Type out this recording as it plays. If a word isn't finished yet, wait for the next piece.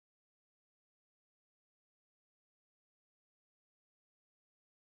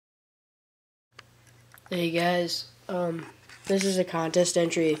Hey guys, this is a contest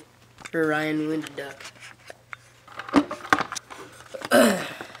entry for Ryan Woundedduck.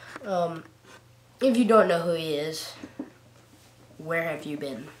 If you don't know who he is, where have you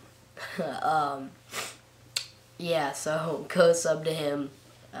been? Yeah, so go sub to him.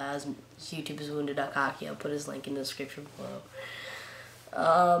 His YouTube is Woundedduck Hockey. I'll put his link in the description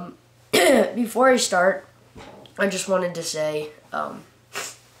below. Before I start, I just wanted to say, I'm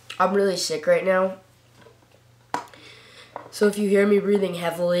really sick right now. So if you hear me breathing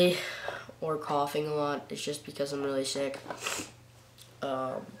heavily or coughing a lot, it's just because I'm really sick.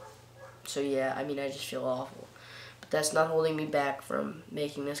 So yeah, I just feel awful. But that's not holding me back from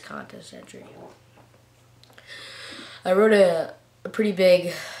making this contest entry. I wrote a pretty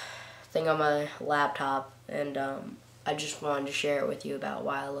big thing on my laptop, and I just wanted to share it with you about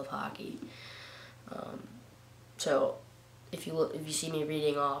why I love hockey. So if you see me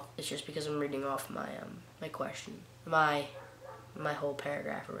reading off, it's just because I'm reading off my question, my whole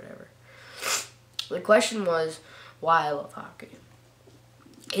paragraph or whatever. The question was why I love hockey.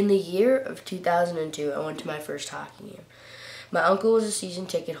 In the year of 2002, I went to my first hockey game. My uncle was a season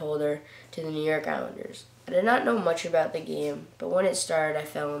ticket holder to the New York Islanders. I did not know much about the game, but when it started, I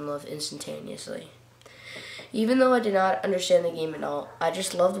fell in love instantaneously. Even though I did not understand the game at all, I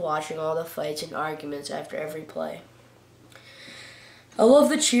just loved watching all the fights and arguments after every play. I love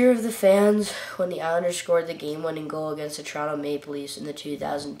the cheer of the fans when the Islanders scored the game-winning goal against the Toronto Maple Leafs in the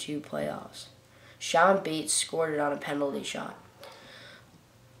 2002 playoffs. Sean Bates scored it on a penalty shot.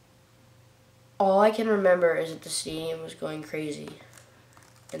 All I can remember is that the stadium was going crazy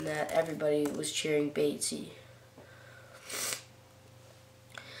and that everybody was cheering Batesy.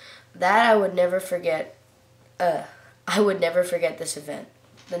 I would never forget this event.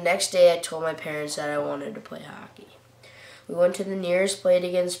 The next day I told my parents that I wanted to play hockey. We went to the nearest Play It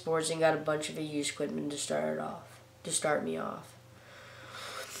Again Sports and got a bunch of used equipment to start me off.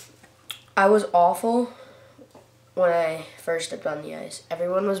 I was awful when I first stepped on the ice.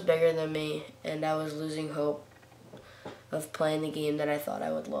 Everyone was bigger than me, and I was losing hope of playing the game that I thought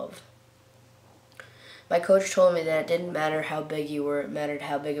I would love. My coach told me that it didn't matter how big you were, it mattered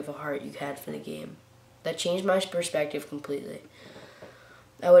how big of a heart you had for the game. That changed my perspective completely.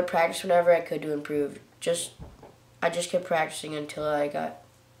 I would practice whenever I could to improve. I just kept practicing until I got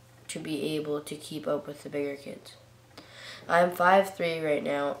to be able to keep up with the bigger kids. I am 5'3" right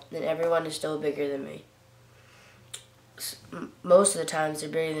now, and everyone is still bigger than me. Most of the times they're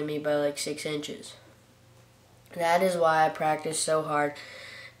bigger than me by like 6 inches. That is why I practice so hard,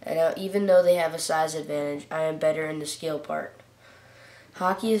 and even though they have a size advantage, I am better in the skill part.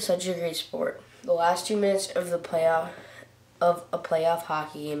 Hockey is such a great sport. The last 2 minutes of a playoff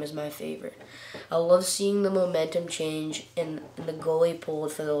hockey game is my favorite. I love seeing the momentum change and the goalie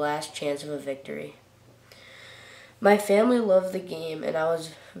pulled for the last chance of a victory. My family loved the game, and I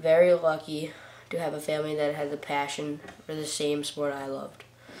was very lucky to have a family that had the passion for the same sport I loved.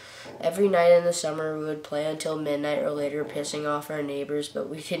 Every night in the summer we would play until midnight or later, pissing off our neighbors, but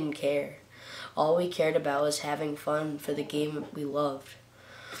we didn't care. All we cared about was having fun for the game we loved.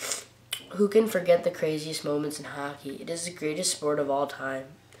 Who can forget the craziest moments in hockey? It is the greatest sport of all time.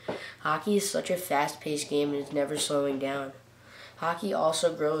 Hockey is such a fast-paced game and is never slowing down. Hockey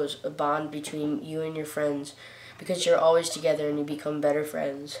also grows a bond between you and your friends because you're always together and you become better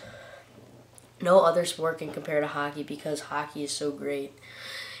friends. No other sport can compare to hockey because hockey is so great.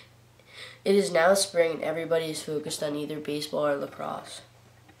 It is now spring and everybody is focused on either baseball or lacrosse.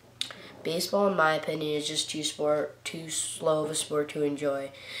 Baseball, in my opinion, is just too slow of a sport to enjoy,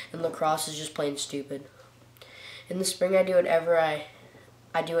 and lacrosse is just plain stupid. In the spring, I do whatever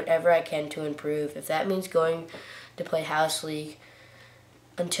I can to improve. If that means going to play house league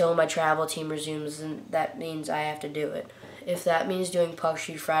until my travel team resumes, then that means I have to do it. If that means doing puck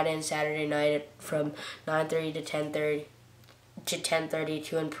shoot Friday and Saturday night from 9:30 to 10:30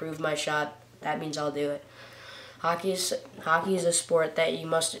 to improve my shot, that means I'll do it. Hockey is a sport that you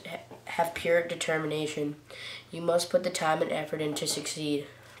must have pure determination. You must put the time and effort in to succeed.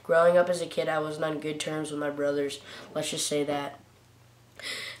 Growing up as a kid, I wasn't on good terms with my brothers. Let's just say that.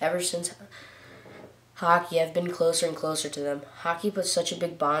 Ever since hockey, I've been closer and closer to them. Hockey puts such a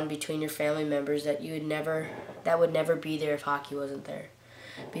big bond between your family members that would never be there if hockey wasn't there.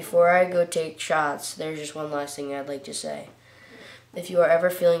 Before I go take shots, there's just one last thing I'd like to say. If you are ever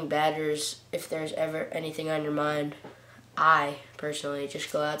feeling bad or if there's ever anything on your mind, I, personally,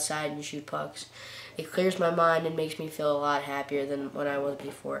 just go outside and shoot pucks. It clears my mind and makes me feel a lot happier than when I was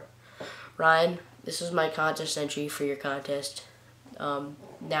before. Ryan, this is my contest entry for your contest.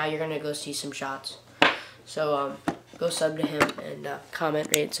 Now you're going to go see some shots. So go sub to him and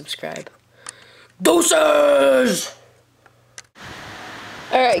comment, rate, subscribe. Doses!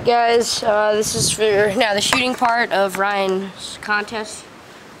 Alright guys, this is for now the shooting part of Ryan's contest.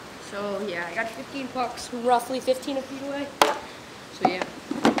 So yeah, I got 15 pucks from roughly 15 feet away. So yeah.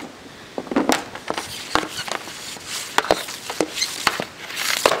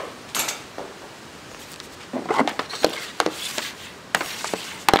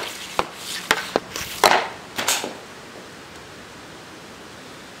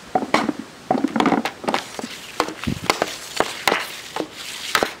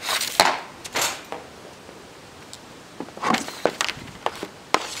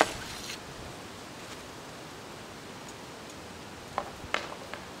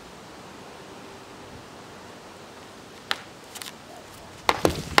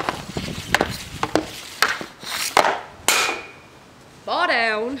 Ball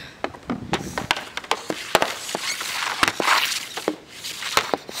down.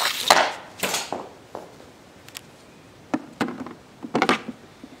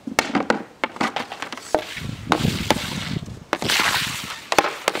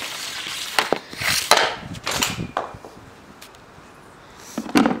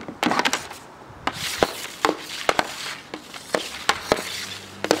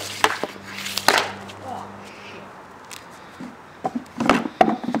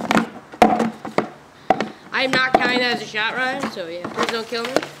 I'm not counting that as a shot, Ryan, so yeah, please don't kill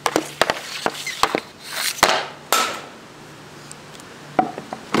me.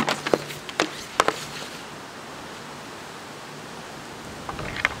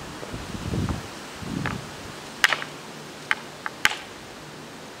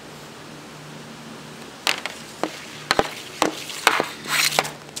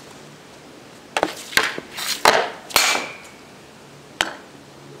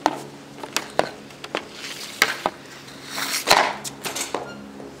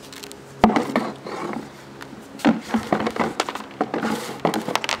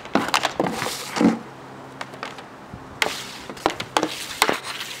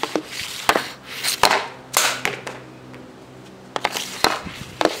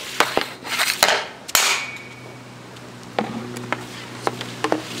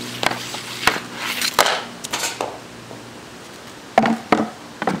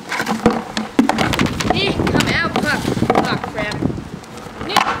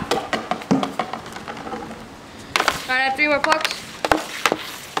 Alright, I have 3 more pucks.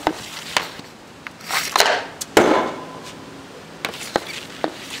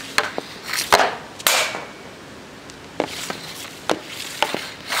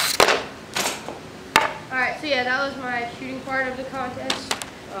 Alright, so yeah, that was my shooting part of the contest.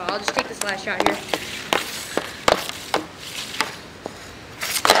 I'll just take this last shot here.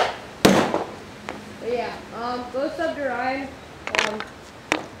 But yeah, go sub to Ryan. I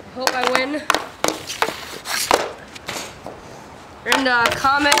hope I win. And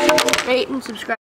comment, rate, and subscribe.